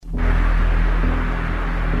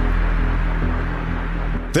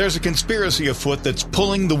There's a conspiracy afoot that's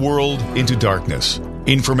pulling the world into darkness.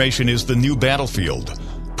 Information is the new battlefield.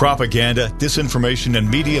 Propaganda, disinformation, and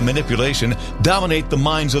media manipulation dominate the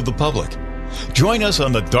minds of the public. Join us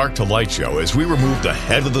on the Dark to Light Show as we remove the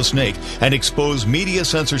head of the snake and expose media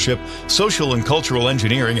censorship, social and cultural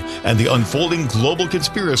engineering, and the unfolding global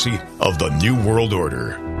conspiracy of the New World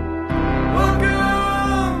Order.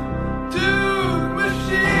 Welcome to the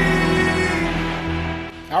machine.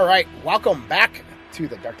 All right, welcome back to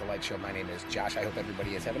the Dark to Light Show. My name is Josh. I hope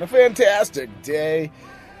everybody is having a fantastic day.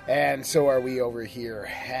 And so are we over here.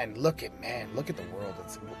 And look at the world.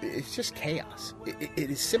 It's just chaos. It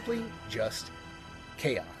is simply just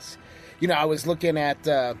chaos. You know, I was looking at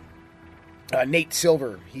Nate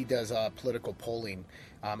Silver. He does political polling.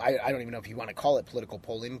 I don't even know if you want to call it political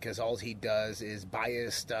polling, because all he does is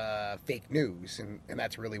biased fake news, and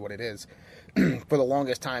that's really what it is. For the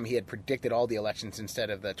longest time, he had predicted all the elections instead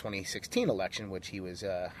of the 2016 election, which he was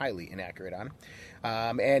highly inaccurate on.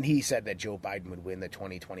 And he said that Joe Biden would win the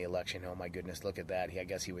 2020 election. Oh, my goodness, look at that. I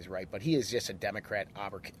guess he was right. But he is just a Democrat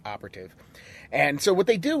operative. And so what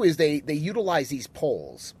they do is they utilize these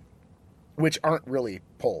polls, which aren't really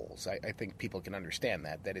polls. I think people can understand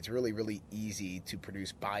that it's really, really easy to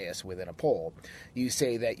produce bias within a poll. You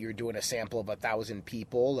say that you're doing a sample of 1,000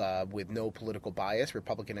 people with no political bias,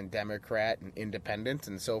 Republican and Democrat and independent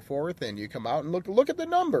and so forth, and you come out and look at the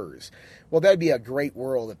numbers. Well, that'd be a great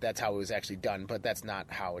world if that's how it was actually done, but that's not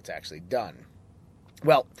how it's actually done.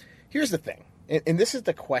 Well, here's the thing, and this is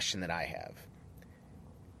the question that I have.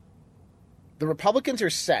 The Republicans are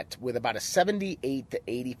set with about a 78 to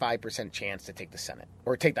 85% chance to take the Senate,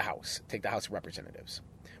 or take the House of Representatives,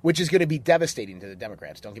 which is going to be devastating to the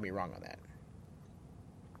Democrats. Don't get me wrong on that.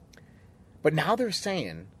 But now they're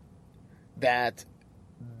saying that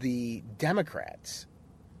the Democrats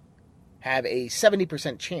have a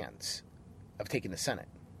 70% chance of taking the Senate.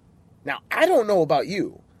 Now, I don't know about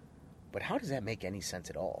you, but how does that make any sense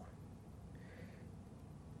at all?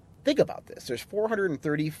 Think about this. There's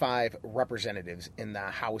 435 representatives in the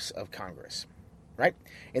House of Congress, right?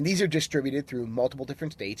 And these are distributed through multiple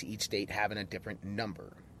different states, each state having a different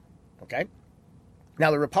number, okay?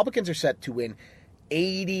 Now, the Republicans are set to win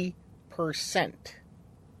 80%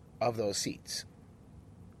 of those seats.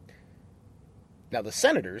 Now, the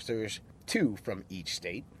senators, there's 2 from each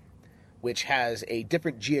state, which has a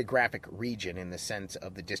different geographic region in the sense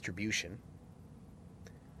of the distribution.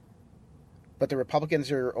 But the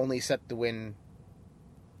Republicans are only set to win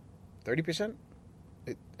 30%?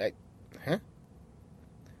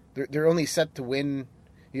 They're only set to win...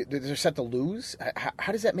 They're set to lose?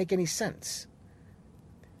 How does that make any sense?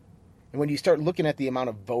 And when you start looking at the amount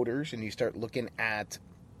of voters and you start looking at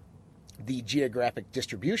the geographic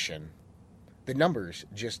distribution, the numbers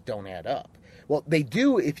just don't add up. Well, they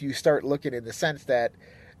do if you start looking in the sense that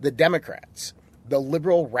the Democrats, the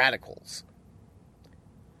liberal radicals,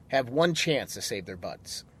 have one chance to save their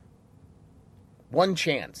butts. One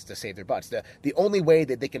chance to save their butts. The only way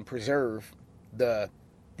that they can preserve the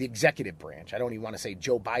executive branch, I don't even want to say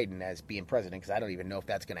Joe Biden as being president, because I don't even know if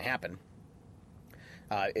that's going to happen.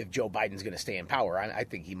 If Joe Biden's going to stay in power, I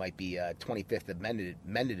think he might be 25th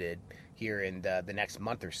amended here in the next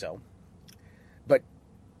month or so. But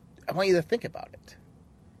I want you to think about it.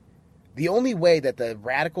 The only way that the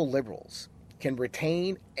radical liberals can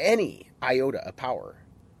retain any iota of power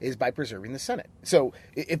is by preserving the Senate. So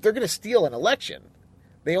if they're going to steal an election,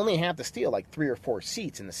 they only have to steal like 3 or 4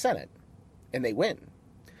 seats in the Senate, and they win.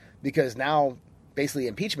 Because now, basically,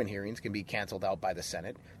 impeachment hearings can be canceled out by the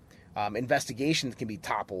Senate. Investigations can be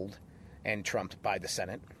toppled and trumped by the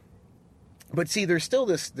Senate. But see, there's still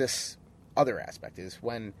this other aspect, is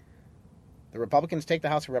when the Republicans take the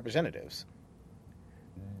House of Representatives,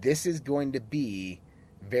 this is going to be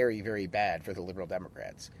very, very bad for the liberal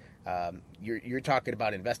Democrats. You're talking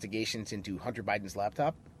about investigations into Hunter Biden's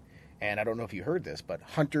laptop, and I don't know if you heard this, but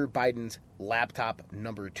Hunter Biden's laptop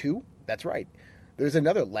number 2, that's right. There's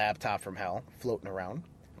another laptop from hell floating around.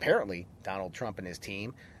 Apparently, Donald Trump and his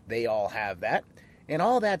team, they all have that. And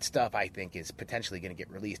all that stuff, I think, is potentially going to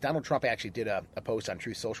get released. Donald Trump actually did a post on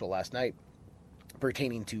Truth Social last night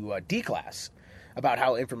pertaining to D-Class about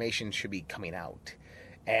how information should be coming out.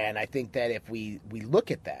 And I think that if we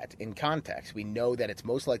look at that in context, we know that it's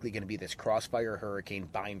most likely going to be this Crossfire Hurricane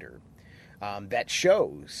binder that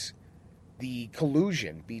shows the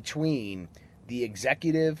collusion between the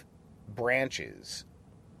executive branches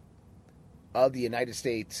of the United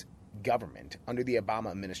States government under the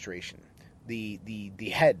Obama administration, the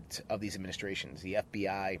heads of these administrations, the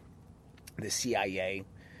FBI, the CIA,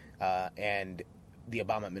 and the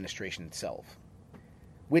Obama administration itself.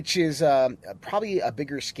 which is probably a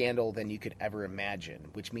bigger scandal than you could ever imagine,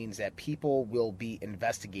 which means that people will be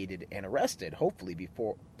investigated and arrested, hopefully,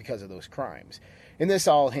 because of those crimes. And this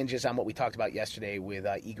all hinges on what we talked about yesterday with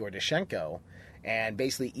Igor Danchenko, and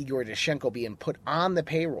basically Igor Danchenko being put on the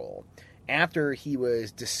payroll after he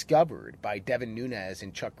was discovered by Devin Nunes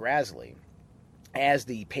and Chuck Grassley as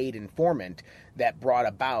the paid informant that brought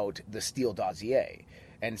about the Steele dossier.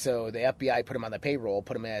 And so the FBI put him on the payroll,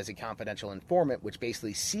 put him as a confidential informant, which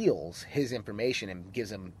basically seals his information and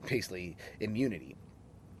gives him basically immunity.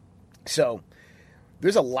 So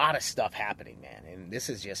there's a lot of stuff happening, man. And this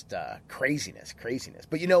is just craziness.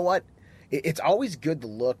 But you know what? It's always good to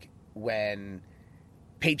look when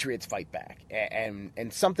patriots fight back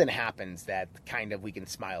and something happens that kind of we can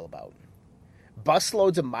smile about.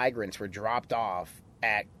 Busloads of migrants were dropped off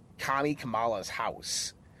at Kami Kamala's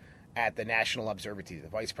house at the National Observatory, the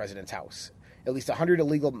vice president's house. At least 100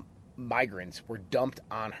 illegal migrants were dumped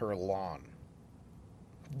on her lawn.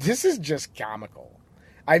 This is just comical.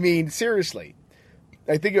 I mean, seriously.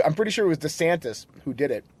 I'm pretty sure it was DeSantis who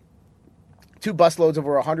did it. 2 busloads of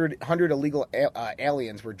over 100 illegal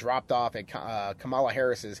aliens were dropped off at Kamala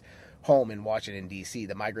Harris's home in Washington, D.C.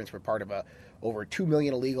 The migrants were part of over 2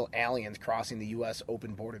 million illegal aliens crossing the U.S.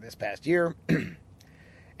 open border this past year.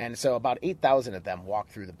 And so about 8,000 of them walk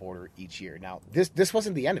through the border each year. Now, this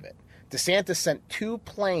wasn't the end of it. DeSantis sent 2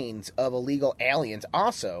 planes of illegal aliens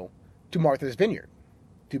also to Martha's Vineyard,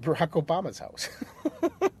 to Barack Obama's house.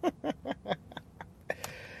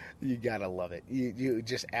 You gotta love it. You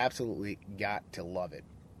just absolutely got to love it.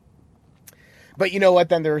 But you know what?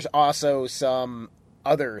 Then there's also some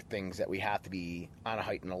other things that we have to be on a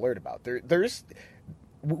heightened alert about.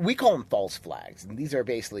 We call them false flags, and these are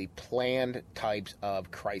basically planned types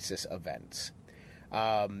of crisis events.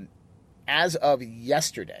 As of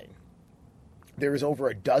yesterday, there was over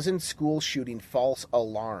a dozen schools shooting false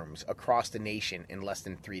alarms across the nation in less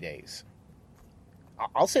than 3 days.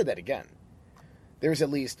 I'll say that again. There's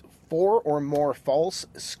at least 4 or more false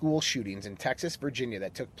school shootings in Texas, Virginia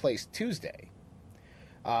that took place Tuesday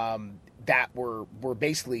that were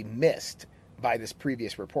basically missed by this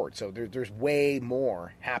previous report. So there's way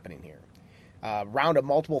more happening here. Round of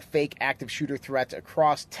multiple fake active shooter threats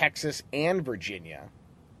across Texas and Virginia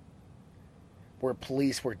where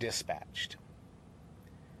police were dispatched.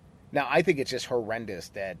 Now, I think it's just horrendous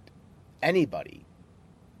that anybody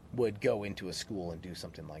would go into a school and do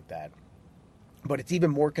something like that. But it's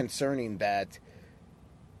even more concerning that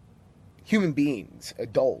human beings,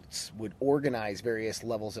 adults, would organize various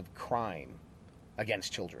levels of crime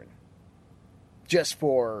against children just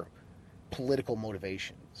for political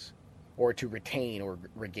motivations or to retain or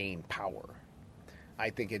regain power. I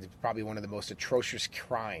think it's probably one of the most atrocious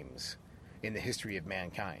crimes in the history of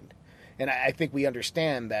mankind. And I think we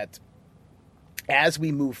understand that as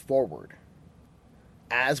we move forward,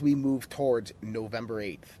 as we move towards November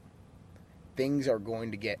 8th, things are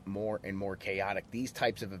going to get more and more chaotic. These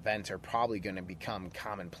types of events are probably going to become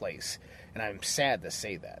commonplace. And I'm sad to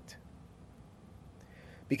say that.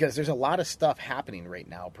 Because there's a lot of stuff happening right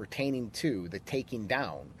now pertaining to the taking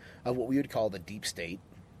down of what we would call the deep state,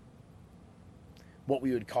 what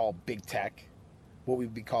we would call big tech, what we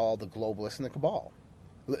would call the globalists and the cabal.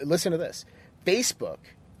 Listen to this. Facebook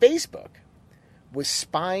was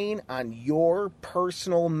spying on your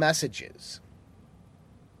personal messages.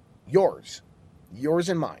 Yours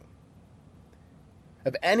and mine,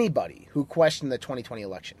 of anybody who questioned the 2020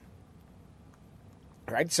 election.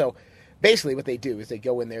 All right? So basically what they do is they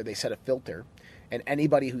go in there, they set a filter, and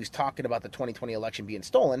anybody who's talking about the 2020 election being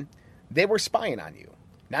stolen, they were spying on you.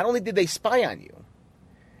 Not only did they spy on you,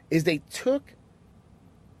 is they took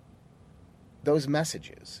those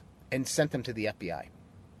messages and sent them to the FBI.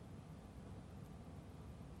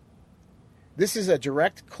 This is a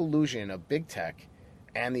direct collusion of big tech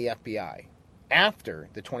and the FBI after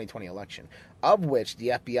the 2020 election, of which the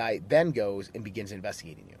FBI then goes and begins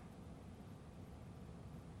investigating you.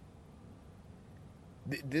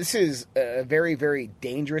 This is a very, very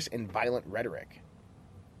dangerous and violent rhetoric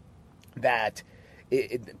that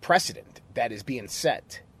precedent that is being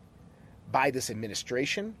set by this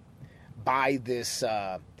administration, by this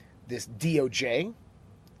DOJ,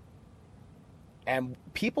 and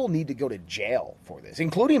people need to go to jail for this,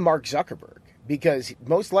 including Mark Zuckerberg, because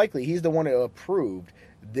most likely he's the one who approved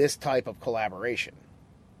this type of collaboration.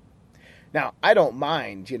 Now, I don't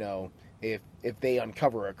mind, if they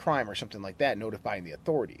uncover a crime or something like that, notifying the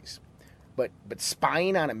authorities. But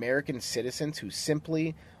spying on American citizens who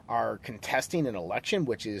simply are contesting an election,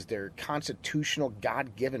 which is their constitutional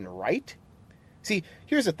God-given right? See,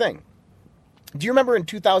 here's the thing. Do you remember in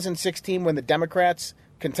 2016 when the Democrats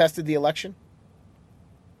contested the election?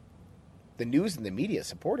 The news and the media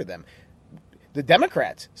supported them. The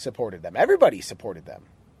Democrats supported them. Everybody supported them.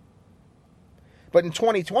 But in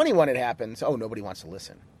 2020, when it happens, nobody wants to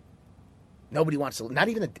listen. Nobody wants to. Not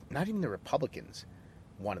even the Republicans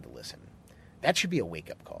wanted to listen. That should be a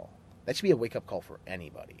wake-up call. That should be a wake-up call for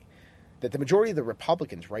anybody. That the majority of the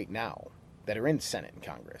Republicans right now that are in Senate and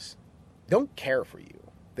Congress don't care for you.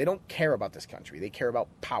 They don't care about this country. They care about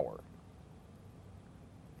power.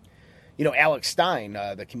 You know, Alex Stein,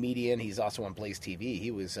 the comedian, he's also on Blaze TV.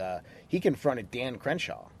 He confronted Dan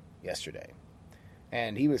Crenshaw yesterday,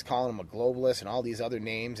 and he was calling him a globalist and all these other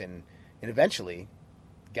names, and eventually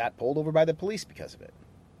got pulled over by the police because of it.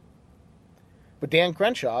 But Dan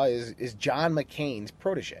Crenshaw is John McCain's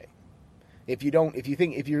protege. If you're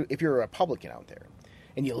a Republican out there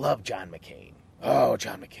and you love John McCain,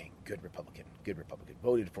 John McCain, good Republican,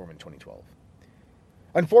 voted for him in 2012.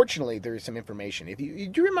 Unfortunately, there is some information. Do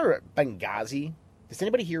you remember Benghazi? Does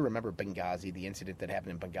anybody here remember Benghazi, the incident that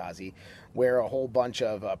happened in Benghazi, where a whole bunch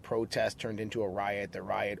of protests turned into a riot? The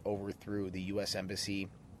riot overthrew the U.S. Embassy,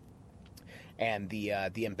 and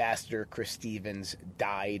the ambassador, Chris Stevens,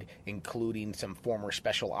 died, including some former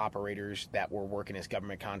special operators that were working as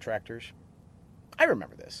government contractors. I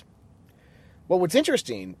remember this. Well, what's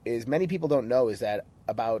interesting is many people don't know is that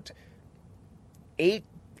about eight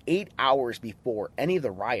hours before any of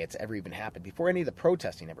the riots ever even happened, before any of the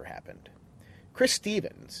protesting ever happened, Chris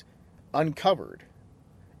Stevens uncovered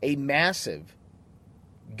a massive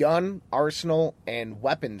gun arsenal and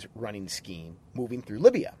weapons running scheme moving through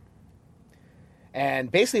Libya.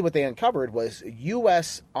 And basically what they uncovered was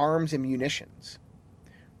U.S. arms and munitions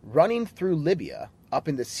running through Libya up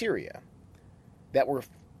into Syria that were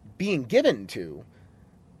being given to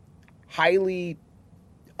highly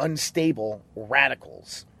unstable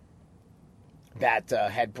radicals that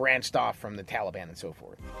had branched off from the Taliban and so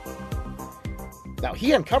forth. Now,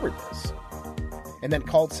 he uncovered this and then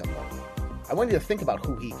called someone. I want you to think about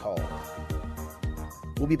who he called.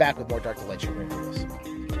 We'll be back with more Dark to Light Show right after this.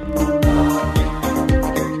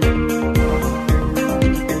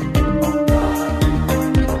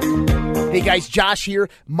 Hey guys, Josh here.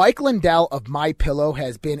 Mike Lindell of MyPillow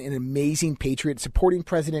has been an amazing patriot supporting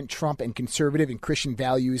President Trump and conservative and Christian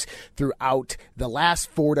values throughout the last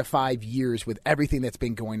 4 to 5 years with everything that's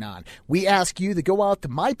been going on. We ask you to go out to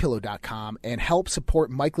MyPillow.com and help support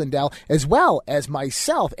Mike Lindell as well as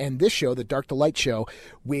myself and this show, the Dark to Light Show,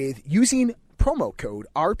 with using promo code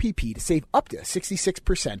RPP to save up to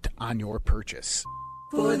 66% on your purchase.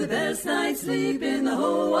 For the best night's sleep in the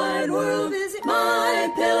whole wide world, visit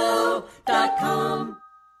MyPillow.com.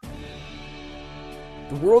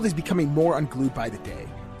 The world is becoming more unglued by the day.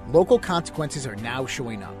 Local consequences are now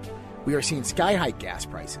showing up. We are seeing sky-high gas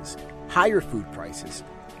prices, higher food prices,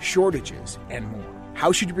 shortages, and more.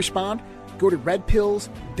 How should you respond? Go to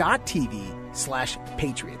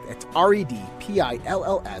redpills.tv/patriot. That's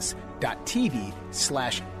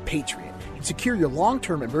redpills.tv/patriot. And secure your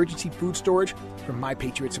long-term emergency food storage from My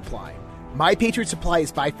Patriot Supply. My Patriot Supply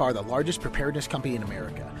is by far the largest preparedness company in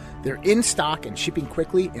America. They're in stock and shipping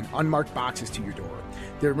quickly in unmarked boxes to your door.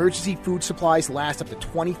 Their emergency food supplies last up to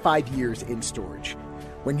 25 years in storage.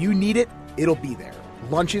 When you need it, it'll be there.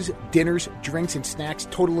 Lunches, dinners, drinks, and snacks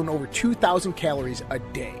totaling over 2,000 calories a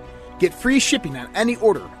day. Get free shipping on any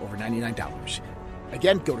order over $99.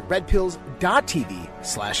 Again, go to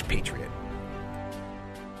redpills.tv/patriot.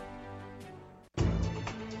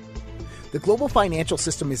 The global financial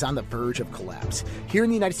system is on the verge of collapse. Here in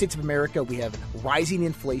the United States of America, we have rising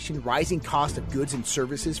inflation, rising cost of goods and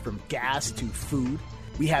services from gas to food.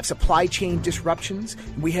 We have supply chain disruptions.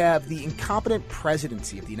 And we have the incompetent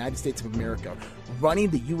presidency of the United States of America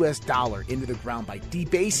running the U.S. dollar into the ground by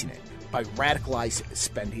debasing it, by radicalized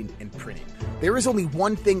spending and printing. There is only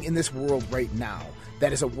one thing in this world right now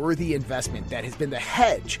that is a worthy investment that has been the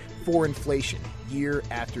hedge for inflation year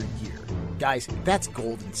after year. Guys, that's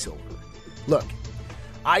gold and silver. Look,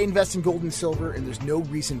 I invest in gold and silver, and there's no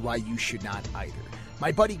reason why you should not either.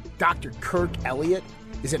 My buddy Dr. Kirk Elliott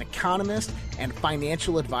is an economist and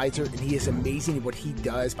financial advisor, and he is amazing at what he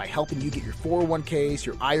does by helping you get your 401ks,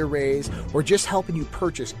 your IRAs, or just helping you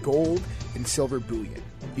purchase gold and silver bullion.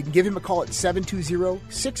 You can give him a call at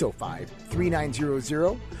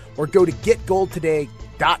 720-605-3900 or go to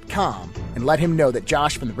getgoldtoday.com and let him know that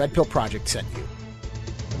Josh from the Red Pill Project sent you.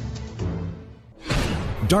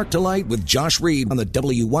 Dark to Light with Josh Reed on the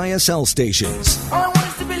WYSL stations. All I want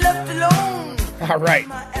is to be left alone. All right,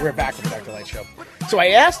 we're back with the Dark to Light Show. So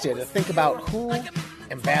I asked you to think about who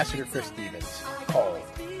Ambassador Chris Stevens called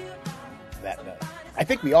that night. I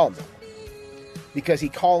think we all know, because he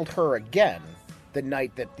called her again the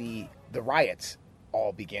night that the riots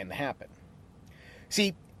all began to happen.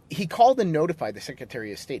 See, he called and notified the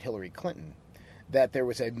Secretary of State, Hillary Clinton, that there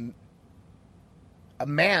was a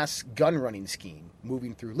mass gun running scheme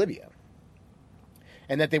moving through Libya,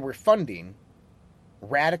 and that they were funding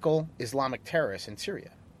radical Islamic terrorists in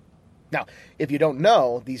Syria. Now, if you don't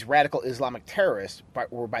know, these radical Islamic terrorists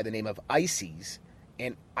were by the name of ISIS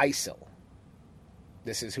and ISIL.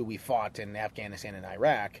 This is who we fought in Afghanistan and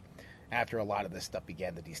Iraq after a lot of this stuff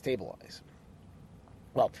began to destabilize.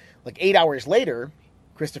 Well, like 8 hours later,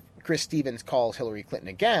 Chris Stevens calls Hillary Clinton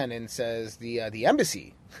again and says the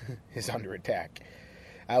embassy is under attack.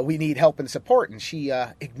 We need help and support, and she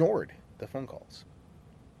ignored the phone calls.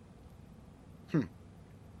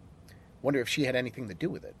 Wonder if she had anything to do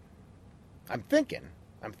with it. I'm thinking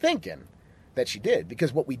that she did,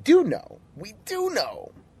 because what we do know,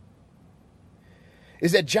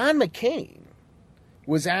 is that John McCain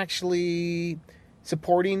was actually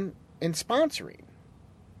supporting and sponsoring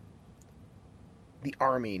the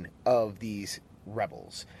arming of these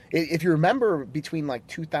rebels. If you remember, between like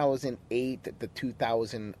 2008 to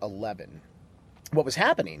 2011, what was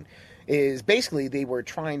happening is basically they were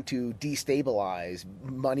trying to destabilize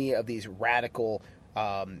many of these radical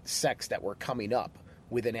sects that were coming up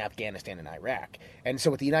within Afghanistan and Iraq. And so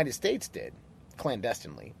what the United States did,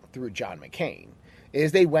 clandestinely, through John McCain,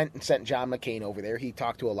 is they went and sent John McCain over there. He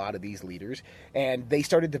talked to a lot of these leaders, and they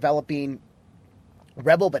started developing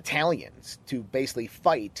rebel battalions to basically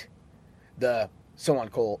fight the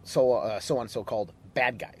so-called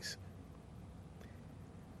bad guys.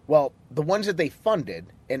 Well, the ones that they funded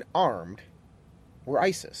and armed were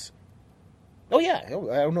ISIS. Oh yeah, I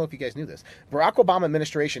don't know if you guys knew this. Barack Obama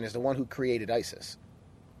administration is the one who created ISIS,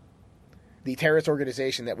 the terrorist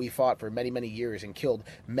organization that we fought for many, many years and killed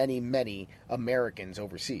many, many Americans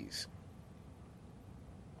overseas.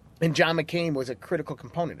 And John McCain was a critical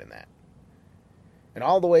component in that. And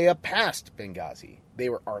all the way up past Benghazi, they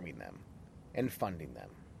were arming them and funding them.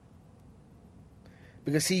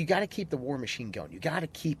 Because, see, you got to keep the war machine going. You got to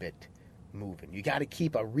keep it moving. You got to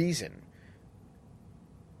keep a reason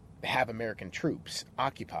to have American troops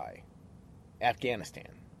occupy Afghanistan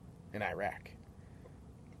and Iraq.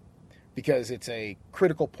 Because it's a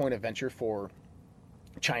critical point of venture for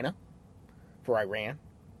China, for Iran,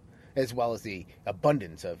 as well as the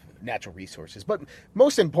abundance of natural resources. But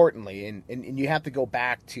most importantly, and you have to go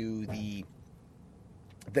back to the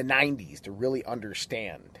 90s to really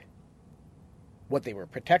understand what they were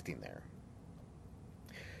protecting there.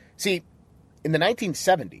 See, in the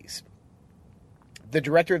 1970s, the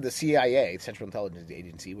director of the CIA, Central Intelligence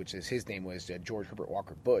Agency, which is his name was George Herbert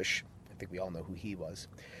Walker Bush. I think we all know who he was.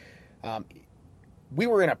 We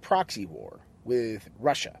were in a proxy war with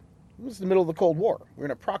Russia. It was the middle of the Cold War. We were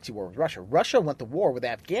in a proxy war with Russia. Russia went to war with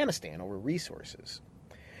Afghanistan over resources.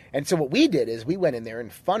 And so what we did is we went in there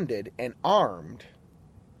and funded and armed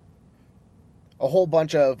a whole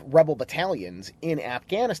bunch of rebel battalions in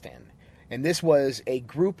Afghanistan. And this was a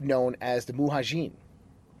group known as the Mujahideen.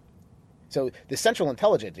 So the Central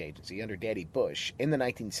Intelligence Agency under Daddy Bush in the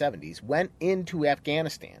 1970s went into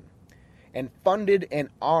Afghanistan and funded and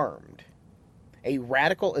armed a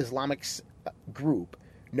radical Islamic group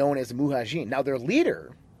known as the Mujahideen. Now, their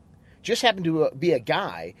leader just happened to be a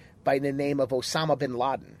guy by the name of Osama bin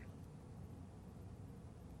Laden.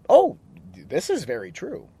 Oh, this is very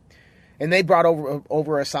true. And they brought over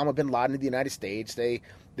Osama bin Laden to the United States. They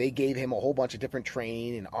gave him a whole bunch of different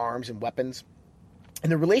training and arms and weapons.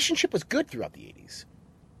 And the relationship was good throughout the 80s.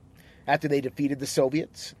 After they defeated the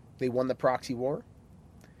Soviets, they won the proxy war.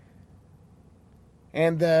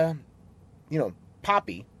 And,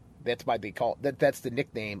 Poppy, that's why they call it, that's the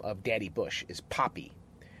nickname of Daddy Bush, is Poppy.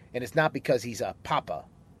 And it's not because he's a papa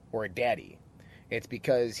or a daddy. It's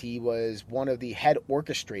because he was one of the head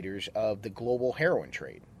orchestrators of the global heroin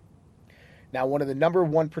trade. Now, one of the number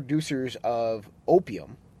one producers of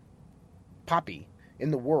opium, poppy,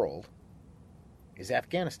 in the world is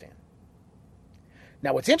Afghanistan.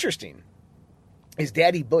 Now, what's interesting is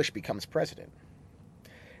Daddy Bush becomes president.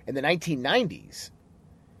 In the 1990s,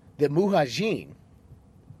 the Mujahideen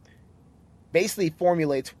basically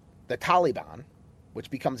formulates the Taliban, which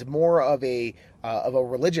becomes more of a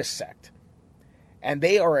religious sect, and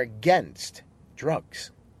they are against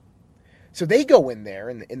drugs. So they go in there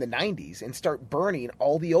in the 90s and start burning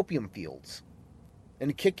all the opium fields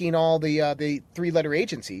and kicking all the three-letter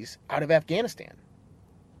agencies out of Afghanistan.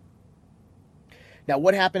 Now,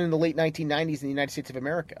 what happened in the late 1990s in the United States of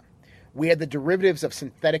America? We had the derivatives of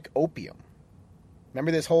synthetic opium.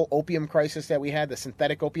 Remember this whole opium crisis that we had, the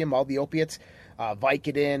synthetic opium, all the opiates,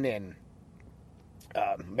 Vicodin and,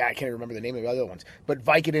 I can't remember the name of the other ones, but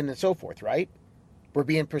Vicodin and so forth, right? Were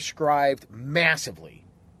being prescribed massively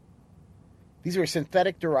These were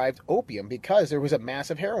synthetic-derived opium because there was a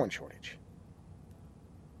massive heroin shortage.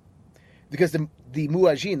 Because the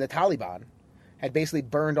Mujahideen, the Taliban, had basically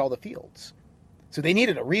burned all the fields. So they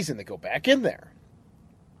needed a reason to go back in there.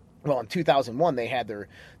 Well, in 2001, they had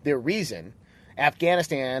their reason.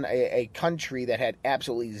 Afghanistan, a country that had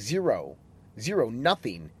absolutely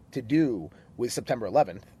nothing to do with September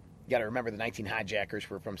 11th. You got to remember the 19 hijackers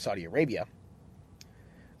were from Saudi Arabia.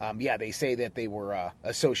 They say that they were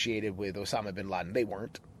associated with Osama bin Laden. They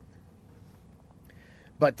weren't.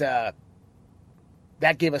 But that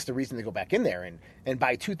gave us the reason to go back in there. And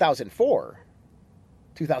by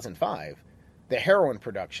 2005, the heroin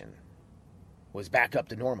production was back up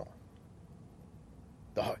to normal.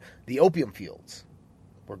 The opium fields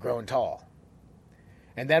were growing tall.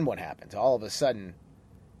 And then what happens? All of a sudden,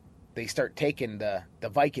 they start taking the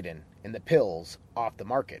Vicodin and the pills off the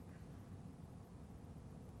market.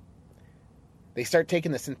 They start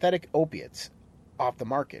taking the synthetic opiates off the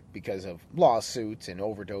market because of lawsuits and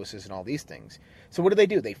overdoses and all these things. So what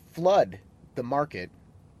do? They flood the market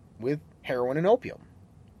with heroin and opium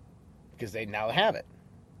because they now have it.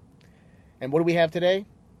 And what do we have today?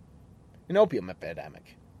 An opium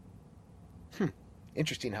epidemic.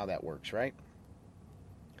 Interesting how that works, right?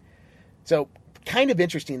 So kind of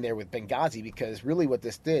interesting there with Benghazi, because really what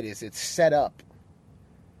this did is it set up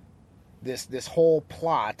this whole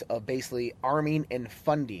plot of basically arming and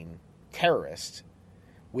funding terrorists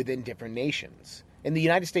within different nations. And the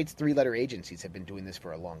United States three-letter agencies have been doing this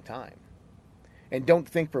for a long time. And don't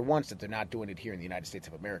think for once that they're not doing it here in the United States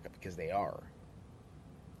of America, because they are.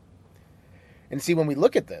 And see, when we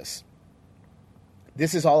look at this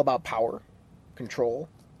is all about power, control,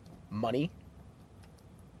 money.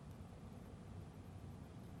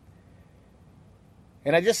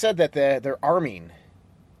 And I just said that they're arming,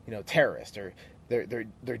 terrorists.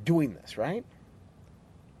 They're doing this, right?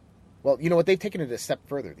 Well, you know what? They've taken it a step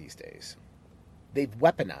further these days. They've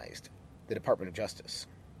weaponized the Department of Justice.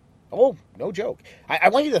 Oh, no joke. I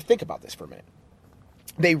want you to think about this for a minute.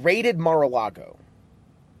 They raided Mar-a-Lago,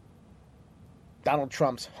 Donald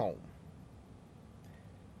Trump's home.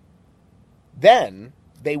 Then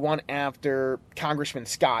they went after Congressman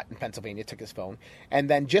Scott in Pennsylvania, took his phone. And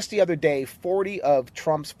then just the other day, 40 of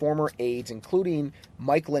Trump's former aides, including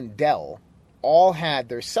Mike Lindell, all had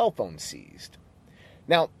their cell phones seized.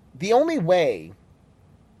 Now, the only way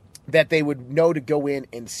that they would know to go in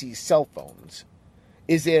and seize cell phones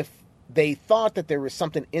is if they thought that there was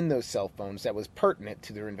something in those cell phones that was pertinent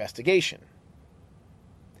to their investigation.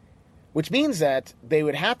 Which means that they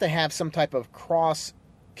would have to have some type of cross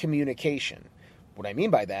communication. What I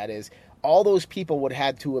mean by that is all those people would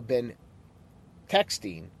have to have been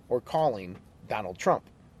texting or calling Donald Trump.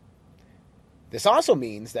 This also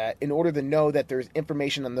means that in order to know that there's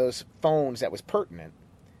information on those phones that was pertinent,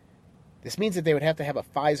 this means that they would have to have a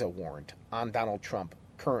FISA warrant on Donald Trump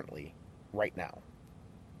currently, right now.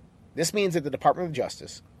 This means that the Department of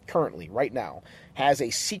Justice, currently, right now, has a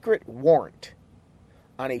secret warrant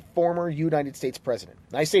on a former United States president.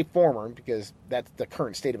 And I say former because that's the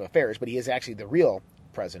current state of affairs, but he is actually the real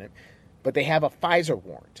president. But they have a FISA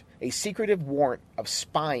warrant, a secretive warrant of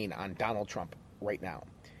spying on Donald Trump right now.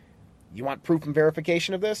 You want proof and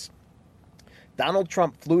verification of this? Donald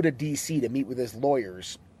Trump flew to D.C. to meet with his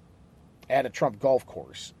lawyers at a Trump golf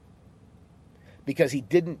course because he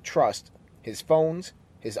didn't trust his phones,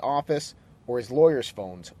 his office, or his lawyers'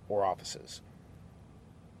 phones or offices.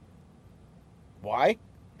 Why?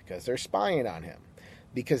 Because they're spying on him.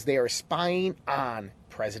 Because they are spying on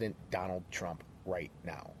President Donald Trump right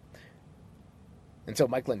now. And so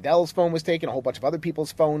Mike Lindell's phone was taken, a whole bunch of other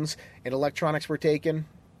people's phones and electronics were taken.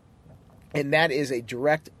 And that is a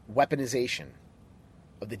direct weaponization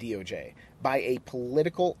of the DOJ by a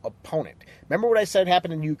political opponent. Remember what I said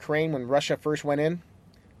happened in Ukraine when Russia first went in?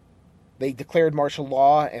 They declared martial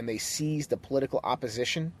law and they seized the political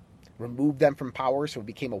opposition, removed them from power, so it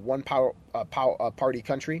became a one-party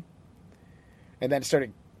country, and then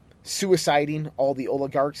started suiciding all the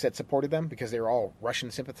oligarchs that supported them because they were all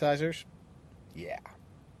Russian sympathizers. Yeah.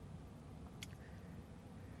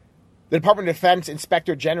 The Department of Defense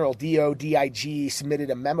Inspector General, DODIG, submitted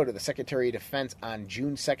a memo to the Secretary of Defense on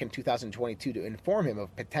June 2nd, 2022 to inform him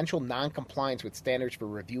of potential non-compliance with standards for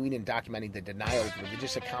reviewing and documenting the denial of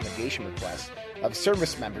religious accommodation requests of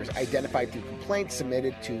service members identified through complaints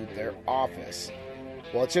submitted to their office.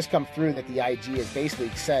 Well, it's just come through that the IG has basically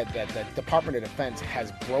said that the Department of Defense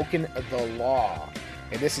has broken the law.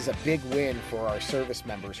 And this is a big win for our service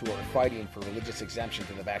members who are fighting for religious exemption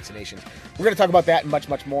to the vaccinations. We're going to talk about that and much,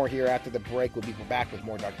 much more here after the break. We'll be back with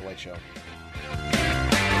more Dr. Light Show.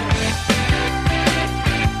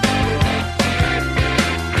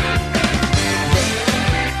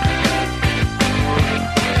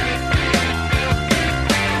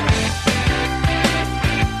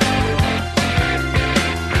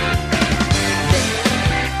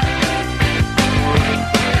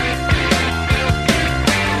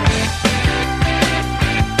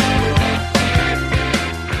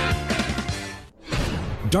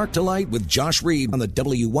 Dark to Light with Josh Reed on the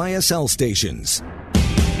WYSL stations.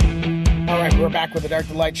 All right, we're back with the Dark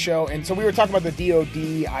to Light show. And so we were talking about the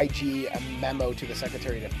DOD IG memo to the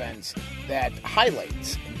Secretary of Defense that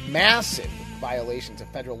highlights massive violations of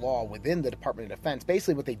federal law within the Department of Defense.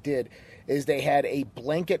 Basically what they did is they had a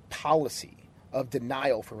blanket policy of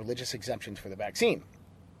denial for religious exemptions for the vaccine.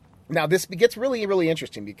 Now, this gets really, really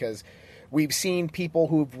interesting because we've seen people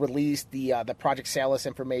who've released the Project Salus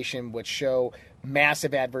information, which show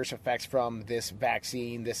massive adverse effects from this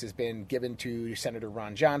vaccine. This has been given to Senator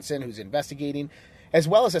Ron Johnson, who's investigating, as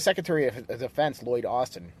well as the Secretary of Defense, Lloyd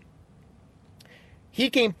Austin. He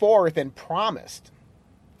came forth and promised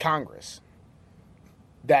Congress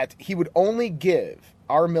that he would only give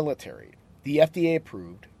our military the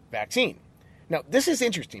FDA-approved vaccine. Now, this is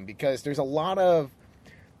interesting because there's a lot of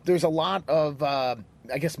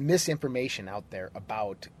I guess, misinformation out there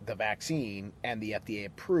about the vaccine and the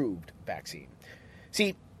FDA-approved vaccine.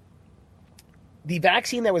 See, the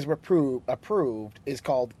vaccine that was approved is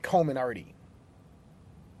called Comirnaty.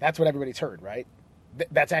 That's what everybody's heard, right?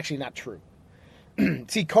 That's actually not true.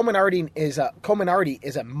 See, Comirnaty is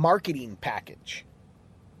a marketing package.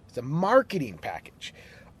 It's a marketing package.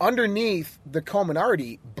 Underneath the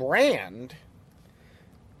Comirnaty brand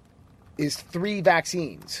is 3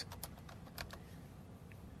 vaccines.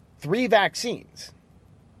 3 vaccines.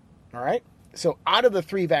 All right? So out of the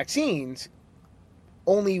 3 vaccines,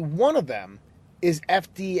 only one of them is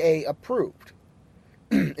FDA approved.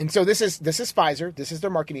 And so this is Pfizer. This is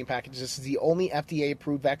their marketing package. This is the only FDA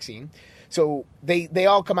approved vaccine. So they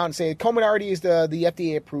all come out and say Comirnaty is the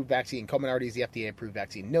FDA approved vaccine. Comirnaty is the FDA approved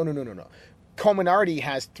vaccine. No. Comirnaty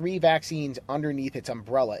has 3 vaccines underneath its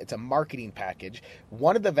umbrella. It's a marketing package.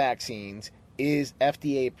 One of the vaccines is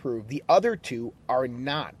FDA approved. The other 2 are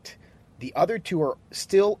not. The other 2 are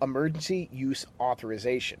still emergency use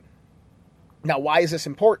authorization. Now, why is this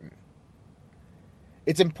important?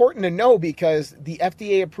 It's important to know because the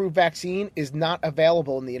FDA approved vaccine is not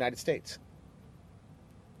available in the United States.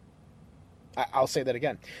 I'll say that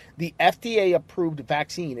again. The FDA-approved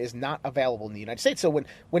vaccine is not available in the United States. So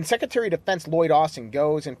when Secretary of Defense Lloyd Austin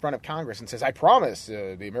goes in front of Congress and says, I promise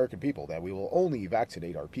the American people that we will only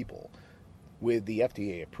vaccinate our people with the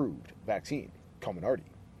FDA-approved vaccine, Comirnaty.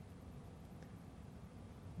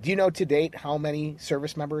 Do you know to date how many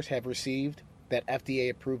service members have received that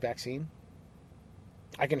FDA-approved vaccine?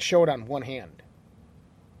 I can show it on one hand.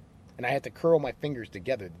 And I had to curl my fingers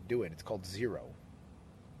together to do it. It's called 0.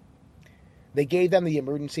 They gave them the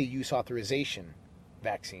emergency use authorization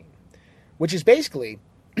vaccine, which is basically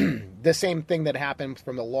the same thing that happened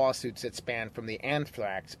from the lawsuits that span from the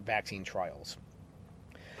anthrax vaccine trials,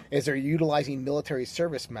 is they're utilizing military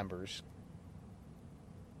service members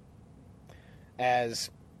as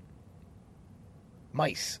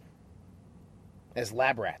mice, as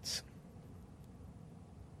lab rats.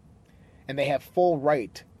 And they have full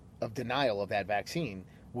right of denial of that vaccine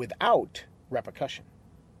without repercussion.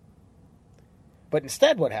 But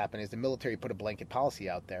instead what happened is the military put a blanket policy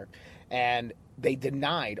out there, and they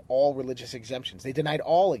denied all religious exemptions. They denied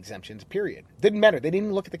all exemptions, period. Didn't matter. They didn't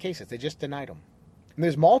even look at the cases. They just denied them. And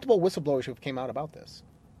there's multiple whistleblowers who have came out about this.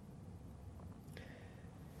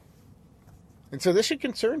 And so this should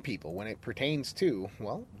concern people when it pertains to,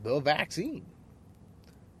 well, the vaccine.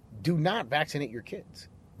 Do not vaccinate your kids.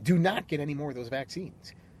 Do not get any more of those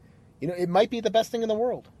vaccines. You know, it might be the best thing in the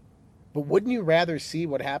world. But wouldn't you rather see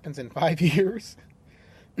what happens in 5 years?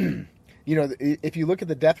 You know, if you look at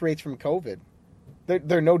the death rates from COVID,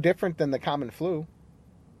 they're no different than the common flu.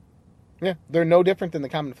 Yeah, they're no different than the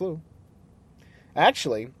common flu.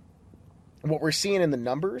 Actually, what we're seeing in the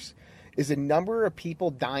numbers is the number of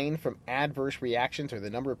people dying from adverse reactions, or the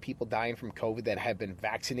number of people dying from COVID that have been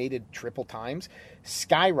vaccinated triple times,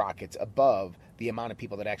 skyrockets above the amount of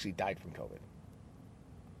people that actually died from COVID.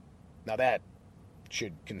 Now that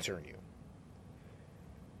should concern you.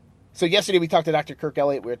 So yesterday we talked to Dr. Kirk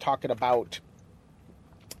Elliott. We were talking about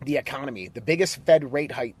the economy. The biggest Fed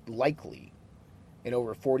rate hike likely in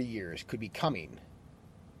over 40 years could be coming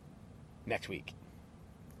next week.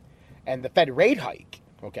 And the Fed rate hike,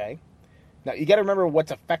 okay? Now you got to remember what's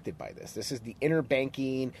affected by this. This is the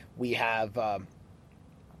interbanking. We have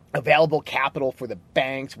available capital for the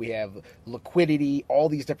banks. We have liquidity, all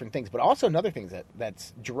these different things. But also another thing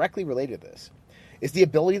that's directly related to this is the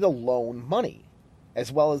ability to loan money,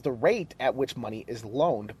 as well as the rate at which money is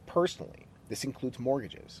loaned personally. This includes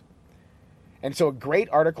mortgages. And so a great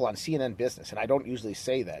article on CNN Business, and I don't usually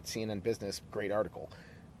say that, CNN Business, great article.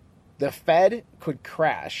 The Fed could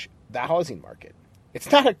crash the housing market.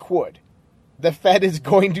 It's not a could. The Fed is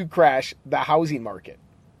going to crash the housing market.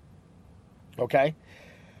 Okay?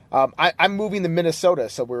 I'm moving to Minnesota,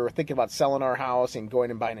 so we were thinking about selling our house and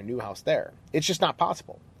going and buying a new house there. It's just not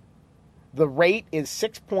possible. The rate is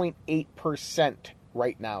 6.8%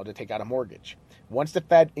 right now to take out a mortgage. Once the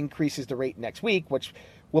Fed increases the rate next week, which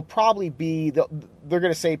will probably be, they're going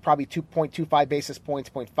to say probably 2.25 basis points,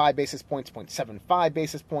 0.5 basis points, 0.75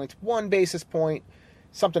 basis points, 1 basis point,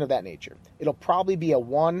 something of that nature. It'll probably be a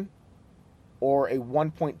 1 or a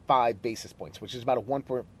 1.5 basis points, which is about a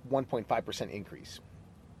 1.5% increase.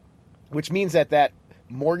 Which means that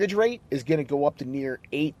mortgage rate is going to go up to near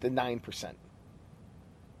 8 to 9%.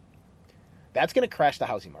 That's going to crash the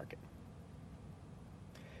housing market.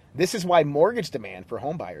 This is why mortgage demand for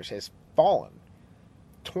home buyers has fallen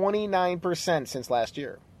 29% since last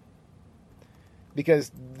year.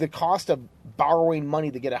 Because the cost of borrowing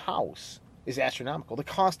money to get a house is astronomical. The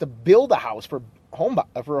cost to build a house for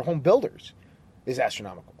home builders is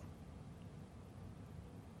astronomical.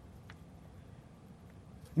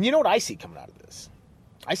 You know what I see coming out of this?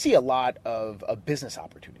 I see a lot of business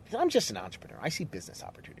opportunities. I'm just an entrepreneur. I see business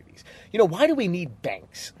opportunities. You know, why do we need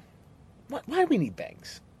banks? Why do we need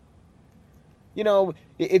banks? You know,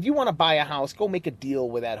 if you want to buy a house, go make a deal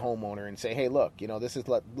with that homeowner and say, hey, look, you know, this is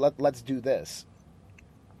let's do this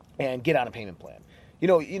and get on a payment plan. You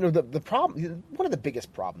know the problem, one of the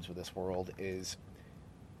biggest problems with this world is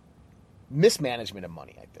mismanagement of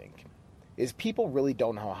money, I think, is people really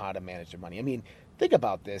don't know how to manage their money. I mean, think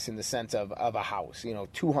about this in the sense of a house, you know,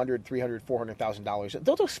 $200,000, $300,000, $400,000.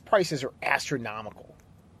 Those prices are astronomical,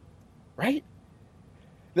 right?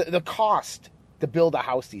 The cost to build a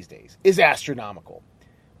house these days is astronomical,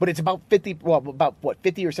 but it's about 50 or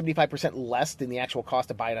 75% less than the actual cost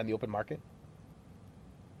to buy it on the open market.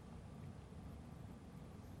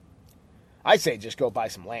 I say just go buy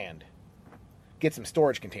some land, get some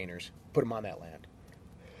storage containers, put them on that land.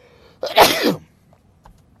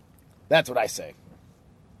 That's what I say.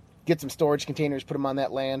 Get some storage containers, put them on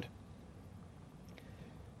that land,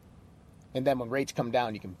 and then when rates come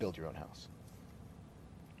down, you can build your own house.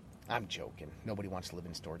 I'm joking. Nobody wants to live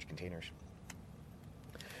in storage containers.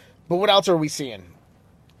 But what else are we seeing?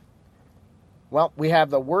 Well, we have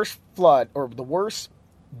the worst flood, or the worst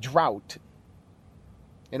drought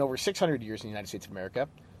in over 600 years in the United States of America,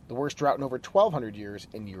 the worst drought in over 1,200 years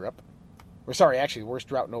in Europe. The worst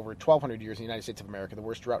drought in over 1,200 years in the United States of America, the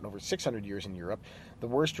worst drought in over 600 years in Europe, the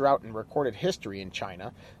worst drought in recorded history in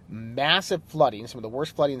China, massive flooding, some of the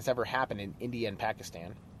worst flooding that's ever happened in India and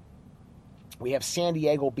Pakistan. We have San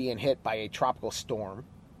Diego being hit by a tropical storm,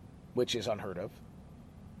 which is unheard of.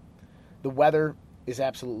 The weather is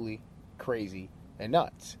absolutely crazy and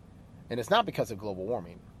nuts. And it's not because of global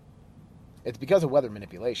warming. It's because of weather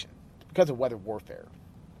manipulation. It's because of weather warfare.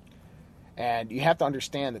 And you have to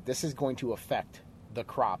understand that this is going to affect the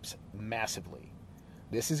crops massively.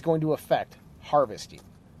 This is going to affect harvesting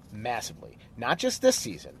massively. Not just this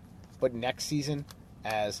season, but next season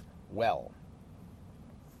as well.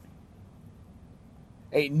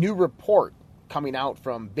 A new report coming out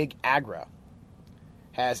from Big Agra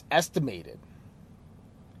has estimated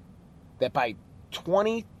that by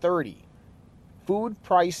 2030, food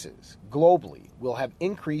prices globally will have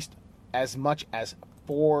increased as much as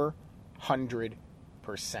 400%.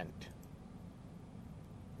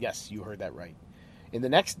 Yes, you heard that right. In the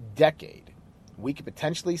next decade, we could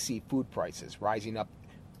potentially see food prices rising up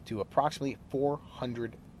to approximately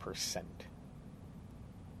 400%.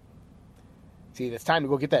 See, it's time to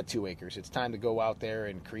go get that 2 acres. It's time to go out there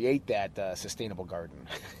and create that sustainable garden.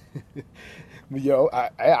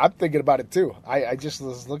 I'm thinking about it too. I just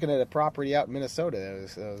was looking at a property out in Minnesota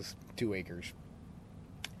that was 2 acres.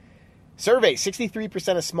 Survey,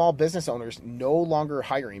 63% of small business owners no longer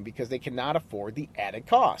hiring because they cannot afford the added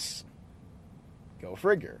costs. Go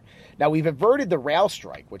figure. Now, we've averted the rail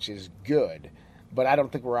strike, which is good, but I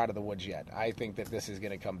don't think we're out of the woods yet. I think that this is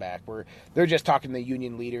going to come back. They're just talking to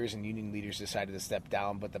union leaders, and union leaders decided to step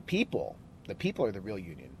down. But the people are the real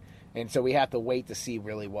union. And so we have to wait to see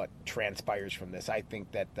really what transpires from this. I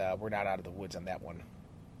think that we're not out of the woods on that one.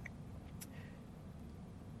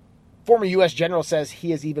 Former U.S. general says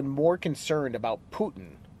he is even more concerned about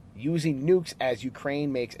Putin using nukes as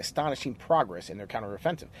Ukraine makes astonishing progress in their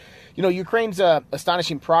counteroffensive. You know, Ukraine's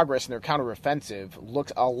astonishing progress in their counteroffensive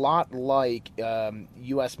looks a lot like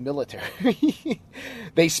U.S. military.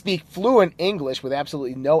 They speak fluent English with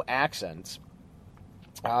absolutely no accents.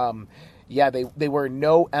 They wear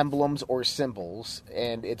no emblems or symbols,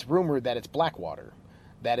 and it's rumored that it's Blackwater,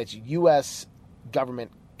 that it's U.S.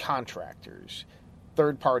 government contractors,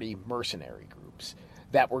 third-party mercenary groups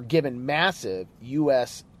that were given massive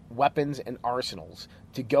U.S. weapons and arsenals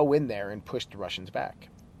to go in there and push the Russians back.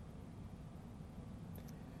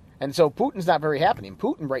 And so Putin's not very happy. And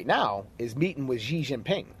Putin right now is meeting with Xi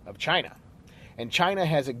Jinping of China. And China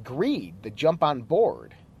has agreed to jump on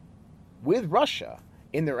board with Russia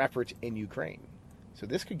in their efforts in Ukraine. So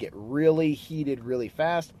this could get really heated really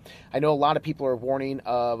fast. I know a lot of people are warning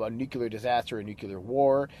of a nuclear disaster, a nuclear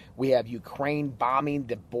war. We have Ukraine bombing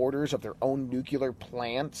the borders of their own nuclear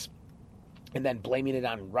plants and then blaming it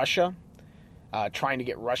on Russia, trying to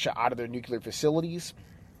get Russia out of their nuclear facilities.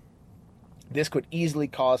 This could easily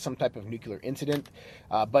cause some type of nuclear incident.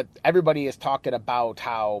 But everybody is talking about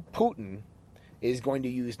how Putin is going to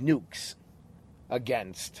use nukes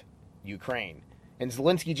against Ukraine. And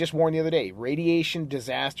Zelensky just warned the other day, radiation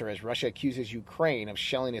disaster as Russia accuses Ukraine of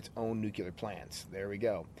shelling its own nuclear plants. There we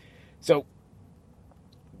go. So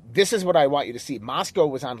this is what I want you to see. Moscow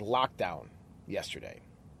was on lockdown yesterday.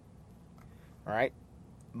 All right?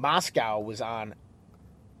 Moscow was on...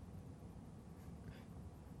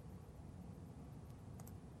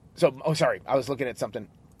 I was looking at something.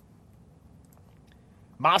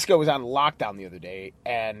 Moscow was on lockdown the other day,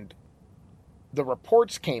 and the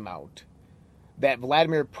reports came out that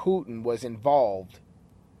Vladimir Putin was involved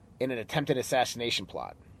in an attempted assassination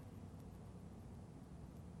plot.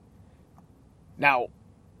 Now,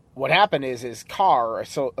 what happened is his car,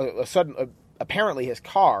 apparently his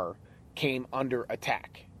car came under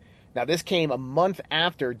attack. Now, this came a month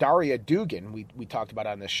after Daria Dugin, we talked about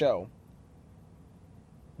on this show,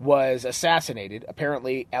 was assassinated.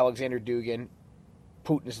 Apparently, Alexander Dugin,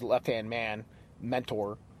 Putin's left-hand man,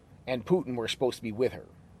 mentor, and Putin were supposed to be with her.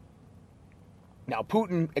 Now,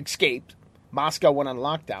 Putin escaped. Moscow went on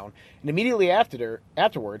lockdown. And immediately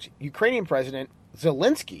afterwards, Ukrainian President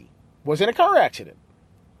Zelensky was in a car accident.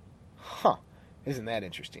 Isn't that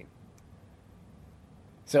interesting?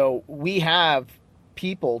 So we have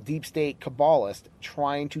people, deep state Kabbalists,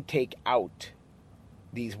 trying to take out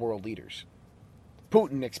these world leaders.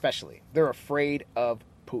 Putin especially. They're afraid of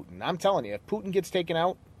Putin. I'm telling you, if Putin gets taken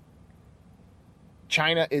out,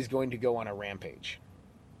 China is going to go on a rampage.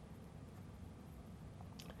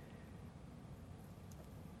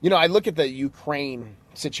 You know, I look at the Ukraine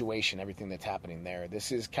situation, everything that's happening there.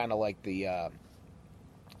 This is kind of like the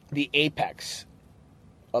apex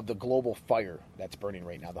of the global fire that's burning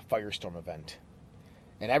right now, the firestorm event.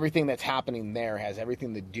 And everything that's happening there has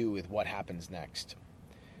everything to do with what happens next.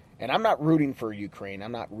 And I'm not rooting for Ukraine.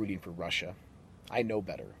 I'm not rooting for Russia. I know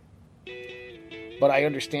better. But I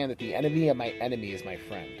understand that the enemy of my enemy is my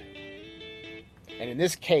friend. And in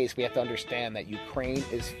this case, we have to understand that Ukraine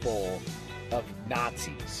is full of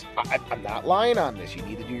Nazis. I'm not lying on this. You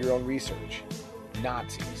need to do your own research.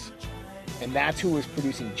 Nazis. And that's who is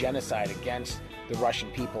producing genocide against the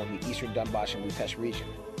Russian people in the eastern Donbass and Luhansk region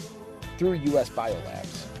through U.S.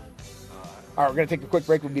 biolabs. All right, we're going to take a quick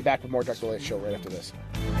break. We'll be back with more Dr. Light Show right after this.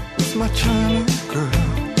 It's my Chinese girl.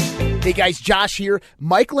 Hey guys, Josh here.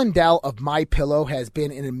 Mike Lindell of MyPillow has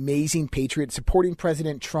been an amazing patriot supporting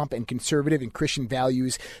President Trump and conservative and Christian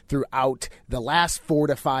values throughout the last 4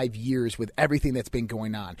 to 5 years with everything that's been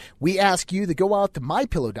going on. We ask you to go out to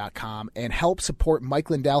MyPillow.com and help support Mike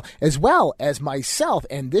Lindell as well as myself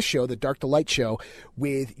and this show, the Dark to Light Show,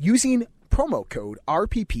 with using promo code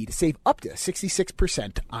RPP to save up to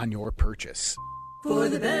 66% on your purchase. For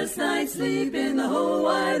the best night's sleep in the whole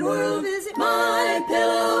wide world, visit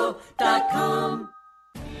MyPillow.com.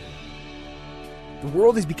 The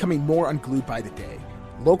world is becoming more unglued by the day.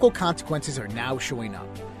 Local consequences are now showing up.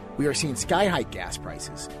 We are seeing sky-high gas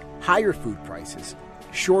prices, higher food prices,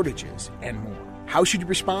 shortages, and more. How should you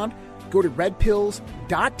respond? Go to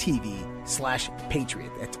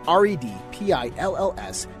redpills.tv/patriot. That's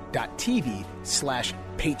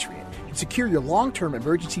redpills.tv/patriot. And secure your long-term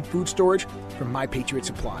emergency food storage from My Patriot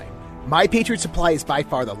Supply. My Patriot Supply is by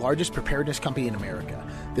far the largest preparedness company in America.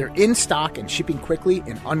 They're in stock and shipping quickly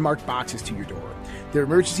in unmarked boxes to your door. Their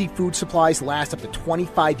emergency food supplies last up to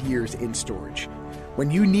 25 years in storage.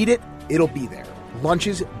 When you need it, it'll be there.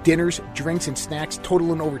 Lunches, dinners, drinks, and snacks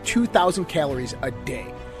totaling over 2,000 calories a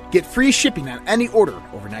day. Get free shipping on any order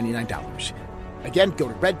over $99. Again, go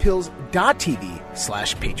to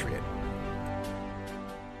redpills.tv/patriot.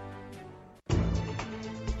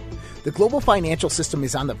 The global financial system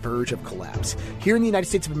is on the verge of collapse. Here in the United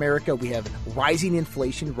States of America, we have rising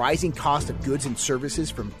inflation, rising cost of goods and services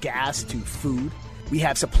from gas to food. We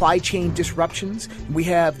have supply chain disruptions. And we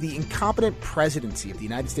have the incompetent presidency of the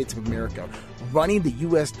United States of America running the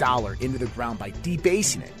U.S. dollar into the ground by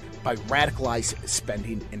debasing it, by radicalized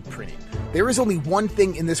spending and printing. There is only one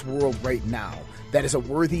thing in this world right now that is a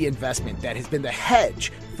worthy investment that has been the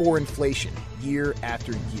hedge for inflation year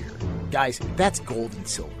after year. Guys, that's gold and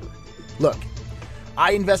silver. Look,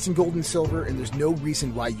 I invest in gold and silver, and there's no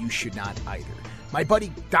reason why you should not either. My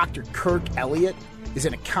buddy Dr. Kirk Elliott is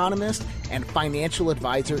an economist and financial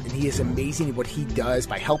advisor, and he is amazing at what he does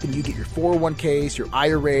by helping you get your 401ks, your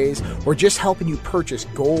IRAs, or just helping you purchase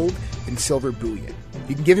gold and silver bullion.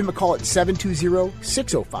 You can give him a call at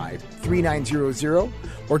 720-605-3900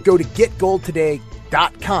 or go to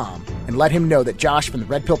getgoldtoday.com and let him know that Josh from the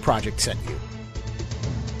Red Pill Project sent you.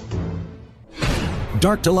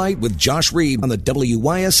 Dark to Light with Josh Reed on the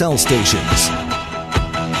WYSL stations. All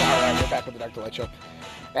right, we're back with the Dark to Light show.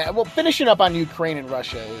 Well, finishing up on Ukraine and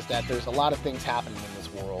Russia is that there's a lot of things happening in this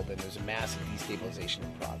world, and there's a massive destabilization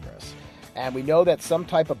in progress. And we know that some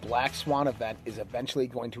type of black swan event is eventually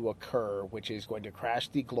going to occur, which is going to crash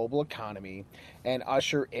the global economy and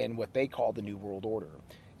usher in what they call the New World Order.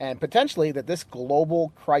 And potentially that this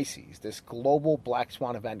global crisis, this global black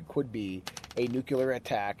swan event could be a nuclear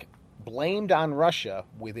attack blamed on Russia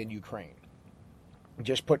within Ukraine.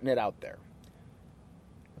 Just putting it out there.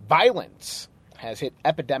 Violence has hit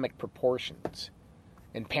epidemic proportions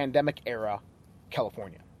in pandemic-era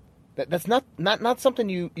California. That's not something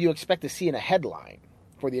you expect to see in a headline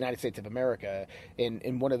for the United States of America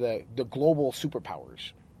in one of the global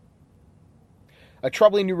superpowers. A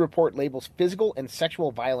troubling new report labels physical and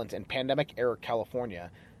sexual violence in pandemic-era California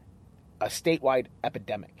a statewide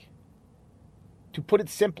epidemic. To put it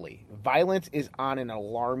simply, violence is on an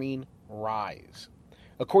alarming rise.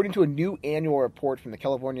 According to a new annual report from the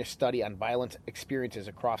California Study on Violence Experiences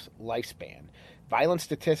Across Lifespan, violence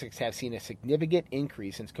statistics have seen a significant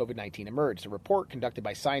increase since COVID-19 emerged. A report conducted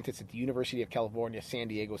by scientists at the University of California, San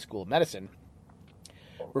Diego School of Medicine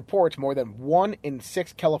reports more than 1 in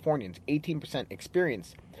 6 Californians, 18%,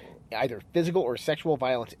 experienced either physical or sexual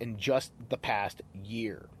violence in just the past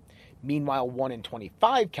year. Meanwhile, 1 in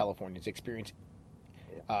 25 Californians experienced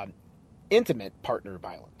intimate partner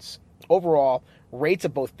violence. Overall, rates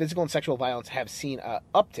of both physical and sexual violence have seen an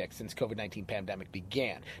uptick since COVID-19 pandemic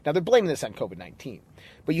began. Now, they're blaming this on COVID-19,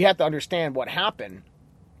 but you have to understand what happened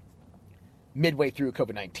midway through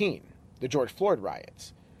COVID-19, the George Floyd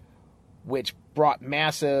riots, which brought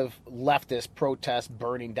massive leftist protests,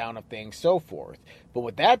 burning down of things, so forth. But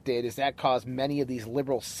what that did is that caused many of these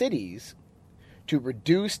liberal cities to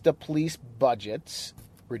reduce the police budgets,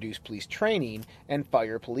 reduce police training, and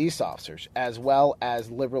fire police officers, as well as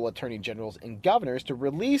liberal attorney generals and governors to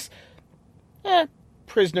release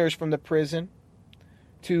prisoners from the prison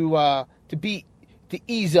to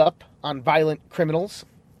ease up on violent criminals.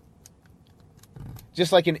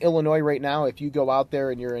 Just like in Illinois right now, if you go out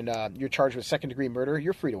there and you're charged with second-degree murder,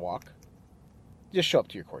 you're free to walk. Just show up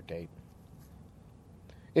to your court date.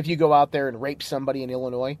 If you go out there and rape somebody in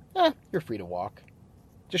Illinois, you're free to walk.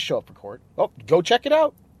 Just show up for court. Oh, go check it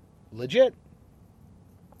out. Legit.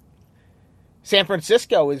 San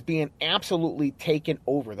Francisco is being absolutely taken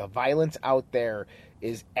over. The violence out there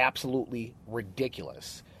is absolutely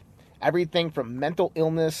ridiculous. Everything from mental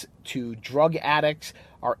illness to drug addicts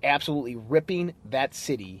are absolutely ripping that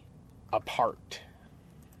city apart.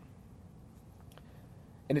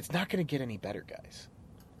 And it's not going to get any better, guys.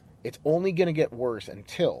 It's only going to get worse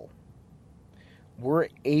until we're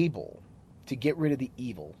able to get rid of the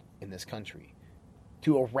evil in this country,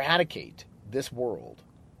 to eradicate this world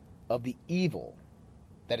of the evil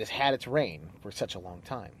that has had its reign for such a long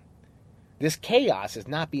time. This chaos is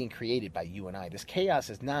not being created by you and I. This chaos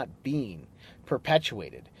is not being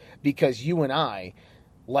perpetuated because you and I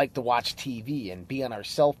like to watch TV and be on our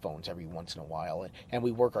cell phones every once in a while, and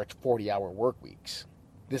we work our 40-hour work weeks.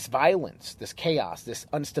 This violence, this chaos, this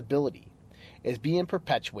instability is being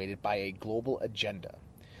perpetuated by a global agenda.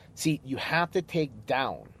 See, you have to take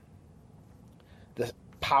down the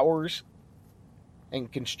powers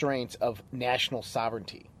and constraints of national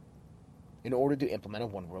sovereignty in order to implement a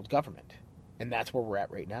one-world government. And that's where we're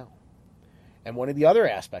at right now. And one of the other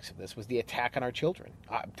aspects of this was the attack on our children.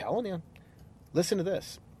 I'm telling you, listen to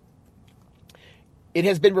this. It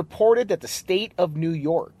has been reported that the state of New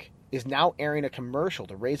York is now airing a commercial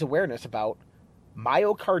to raise awareness about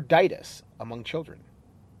myocarditis among children.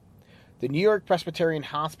 The New York Presbyterian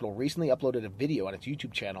Hospital recently uploaded a video on its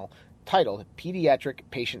YouTube channel titled Pediatric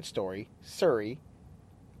Patient Story, Surrey,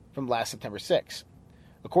 from last September 6.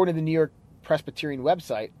 According to the New York Presbyterian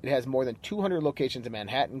website, it has more than 200 locations in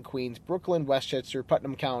Manhattan, Queens, Brooklyn, Westchester,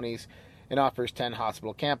 Putnam counties, and offers 10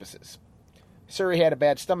 hospital campuses. Surrey had a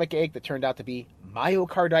bad stomach ache that turned out to be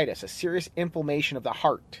myocarditis, a serious inflammation of the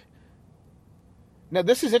heart. Now,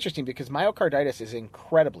 this is interesting because myocarditis is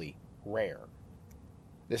incredibly rare.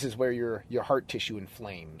 This is where your heart tissue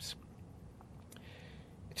inflames.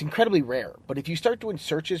 It's incredibly rare, but if you start doing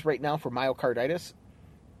searches right now for myocarditis,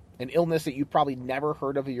 an illness that you probably never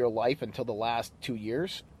heard of in your life until the last 2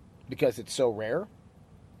 years, because it's so rare,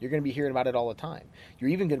 You're going to be hearing about it all the time. You're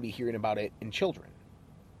even going to be hearing about it in children.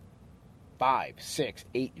 5, 6,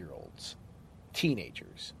 8-year-olds.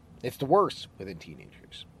 Teenagers. It's the worst within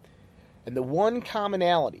teenagers. And the one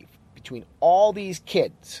commonality between all these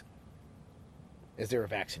kids is they were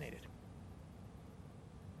vaccinated.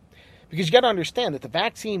 Because you got to understand that the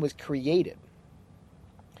vaccine was created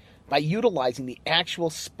by utilizing the actual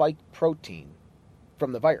spike protein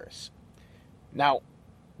from the virus. Now,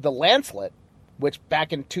 the Lancet, which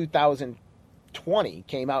back in 2020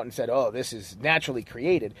 came out and said, oh, this is naturally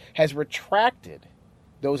created, has retracted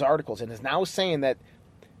those articles and is now saying that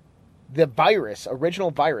the virus,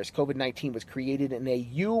 original virus, COVID-19, was created in a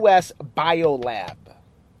U.S. biolab.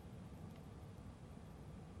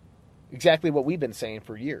 Exactly what we've been saying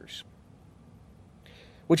for years.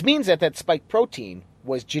 Which means that that spike protein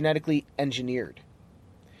was genetically engineered.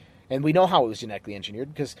 And we know how it was genetically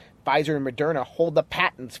engineered because Pfizer and Moderna hold the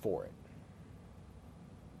patents for it.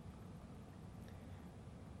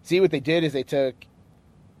 See, what they did is they took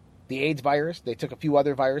the AIDS virus, they took a few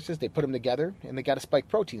other viruses, they put them together, and they got a spike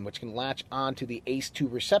protein, which can latch onto the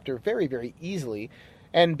ACE2 receptor very, very easily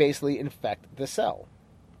and basically infect the cell,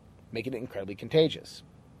 making it incredibly contagious.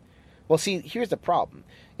 Well, see, here's the problem,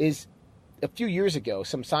 is a few years ago,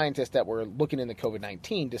 some scientists that were looking into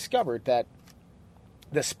COVID-19 discovered that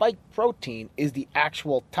the spike protein is the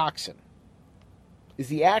actual toxin, is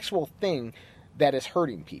the actual thing that is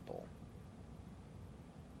hurting people.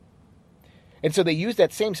 And so they used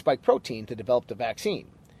that same spike protein to develop the vaccine.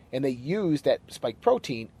 And they used that spike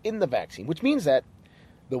protein in the vaccine, which means that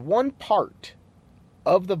the one part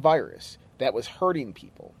of the virus that was hurting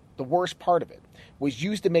people, the worst part of it, was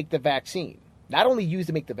used to make the vaccine. Not only used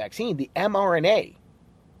to make the vaccine, the mRNA,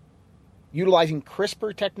 utilizing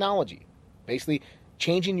CRISPR technology, basically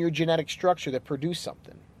changing your genetic structure to produce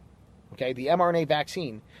something. Okay, the mRNA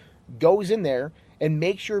vaccine goes in there and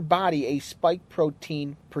makes your body a spike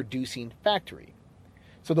protein producing factory.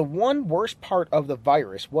 So the one worst part of the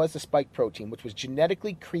virus was the spike protein, which was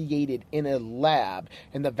genetically created in a lab,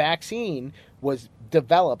 and the vaccine was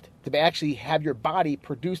developed to actually have your body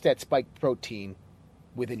produce that spike protein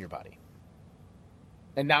within your body.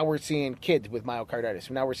 And now we're seeing kids with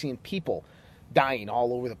myocarditis. Now we're seeing people dying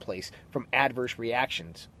all over the place from adverse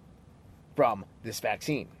reactions from this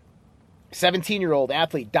vaccine. 17-year-old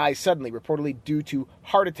athlete dies suddenly, reportedly due to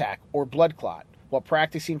heart attack or blood clot while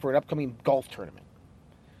practicing for an upcoming golf tournament.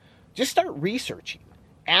 Just start researching.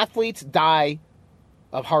 Athletes die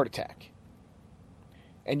of heart attack.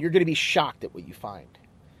 And you're going to be shocked at what you find.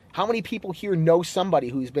 How many people here know somebody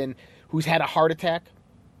who's had a heart attack,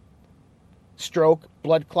 stroke,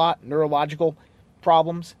 blood clot, neurological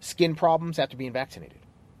problems, skin problems after being vaccinated?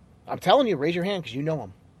 I'm telling you, raise your hand because you know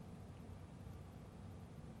them.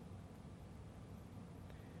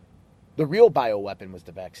 The real bioweapon was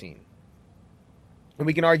the vaccine. And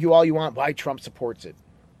we can argue all you want why Trump supports it.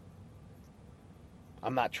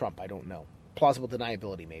 I'm not Trump, I don't know. Plausible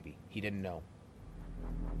deniability, maybe. He didn't know.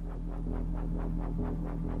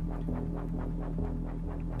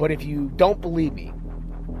 But if you don't believe me,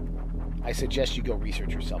 I suggest you go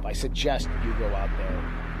research yourself. I suggest you go out there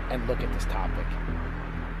and look at this topic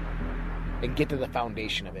and get to the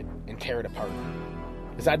foundation of it and tear it apart.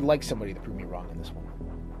 Because I'd like somebody to prove me wrong on this one.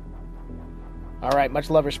 All right, much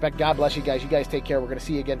love, respect. God bless you guys. You guys take care. We're going to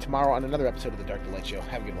see you again tomorrow on another episode of The Dark to Light Show.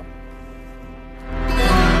 Have a good one.